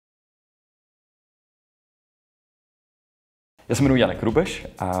Já se jmenuji Janek Rubeš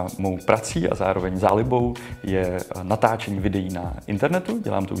a mou prací a zároveň zálibou je natáčení videí na internetu.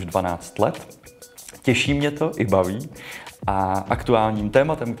 Dělám to už 12 let. Těší mě to i baví. A aktuálním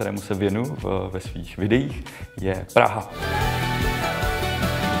tématem, kterému se věnuju ve svých videích, je Praha.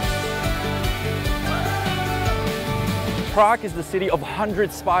 Prague is the city of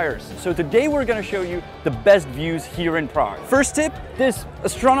 100 spires. So today we're going to show you the best views here in Prague. First tip, this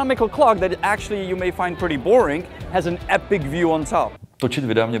astronomical clock that actually you may find pretty boring has an epic view on top. Točit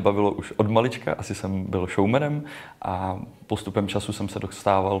videa mě bavilo už od malička, asi jsem byl showmanem a postupem času jsem se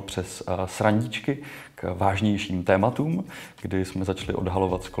dostával přes srandičky k vážnějším tématům, kdy jsme začali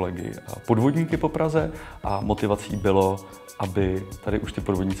odhalovat s kolegy podvodníky po Praze a motivací bylo, aby tady už ty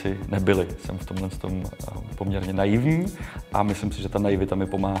podvodníci nebyli. Jsem v tomhle poměrně naivní a myslím si, že ta naivita mi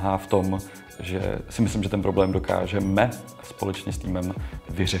pomáhá v tom, že si myslím, že ten problém dokážeme společně s týmem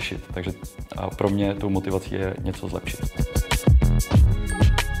vyřešit. Takže pro mě tou motivací je něco zlepšit.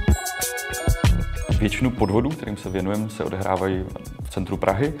 Většinu podvodů, kterým se věnujeme, se odehrávají v centru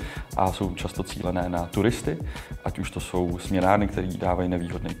Prahy a jsou často cílené na turisty, ať už to jsou směnárny, které dávají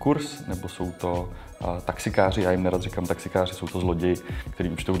nevýhodný kurz, nebo jsou to taxikáři, já jim nerad říkám taxikáři, jsou to zloději, kteří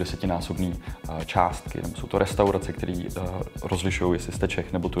účtují desetinásobné částky, nebo jsou to restaurace, které rozlišují, jestli jste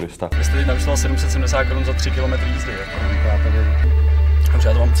Čech nebo turista. Vy jste teď navyšoval 770 Kč za 3 km jízdy, takže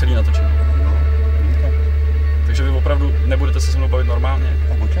já to mám celý natočený. Takže vy opravdu nebudete se mnou bavit normálně?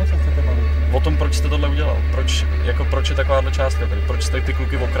 A o čem se chcete bavit? O tom, proč jste tohle udělal? Proč je takováhle částka tady? Proč jste ty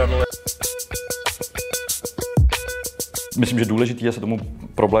kluky okradl? Myslím, že důležité je se tomu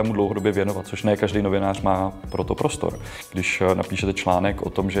problému dlouhodobě věnovat, což ne každý novinář má pro to prostor. Když napíšete článek o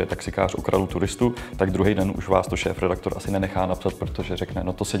tom, že taxikář ukradl turistu, tak druhý den už vás to šéf-redaktor asi nenechá napsat, protože řekne,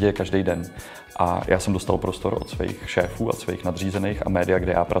 no to se děje každý den. A já jsem dostal prostor od svých šéfů a svých nadřízených a média,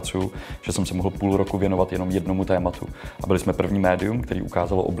 kde já pracuji, že jsem se mohl půl roku věnovat jenom jednomu tématu. A byli jsme první médium, který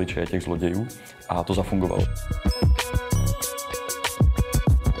ukázalo obličeje těch zlodějů a to zafungovalo.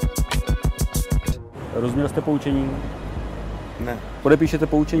 Rozuměl jste poučení? Ne. Podepíšete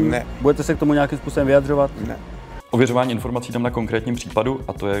poučení? Ne. Budete se k tomu nějakým způsobem vyjadřovat? Ne. Ověřování informací tam na konkrétním případu,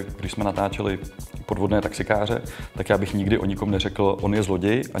 a to je, když jsme natáčeli podvodné taxikáře, tak já bych nikdy o nikom neřekl, on je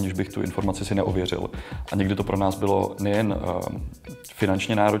zloděj, aniž bych tu informaci si neověřil. A někdy to pro nás bylo nejen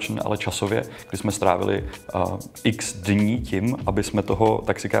finančně náročné, ale časově, kdy jsme strávili x dní tím, aby jsme toho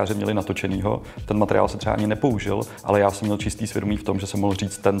taxikáře měli natočenýho. Ten materiál se třeba ani nepoužil, ale já jsem měl čistý svědomí v tom, že jsem mohl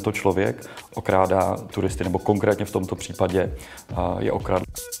říct, tento člověk okrádá turisty, nebo konkrétně v tomto případě je okradl.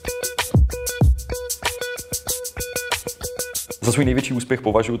 Za svůj největší úspěch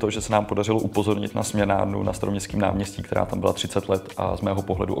považuji to, že se nám podařilo upozornit na směnárnu na Staroměstském náměstí, která tam byla 30 let a z mého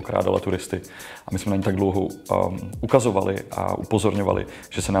pohledu okrádala turisty. A my jsme na ní tak dlouho ukazovali a upozorňovali,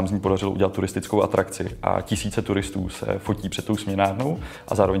 že se nám z ní podařilo udělat turistickou atrakci a tisíce turistů se fotí před tou směnárnou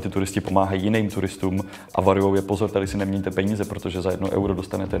a zároveň ty turisti pomáhají jiným turistům a varujou je pozor, tady si neměňte peníze, protože za 1 euro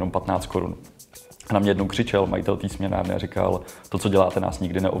dostanete jenom 15 korun. A na mě jednou křičel majitel té směnárny a říkal, to, co děláte, nás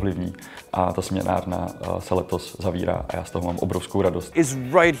nikdy neovlivní. A ta směnárna se letos zavírá a já z toho mám obrovskou radost. Is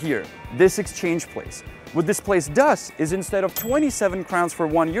right here, this exchange place. What this place does is instead of 27 crowns for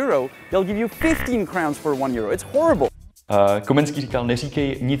 1 euro, they'll give you 15 crowns for 1 euro. It's horrible. Komenský říkal,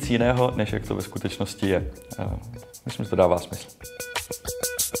 neříkej nic jiného, než jak to ve skutečnosti je. Myslím, že to dává smysl.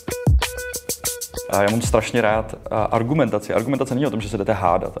 Já mám strašně rád argumentaci. Argumentace není o tom, že se jdete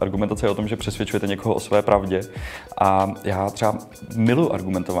hádat. Argumentace je o tom, že přesvědčujete někoho o své pravdě. A já třeba miluji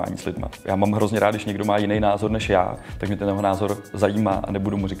argumentování s lidma. Já mám hrozně rád, když někdo má jiný názor než já, tak mě ten jeho názor zajímá a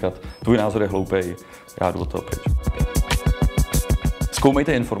nebudu mu říkat, tvůj názor je hloupej, já jdu od toho pryč.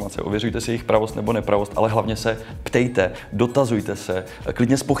 Zkoumejte informace, ověřujte si jejich pravost nebo nepravost, ale hlavně se ptejte, dotazujte se,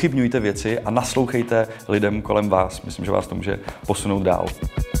 klidně zpochybňujte věci a naslouchejte lidem kolem vás. Myslím, že vás to může posunout dál.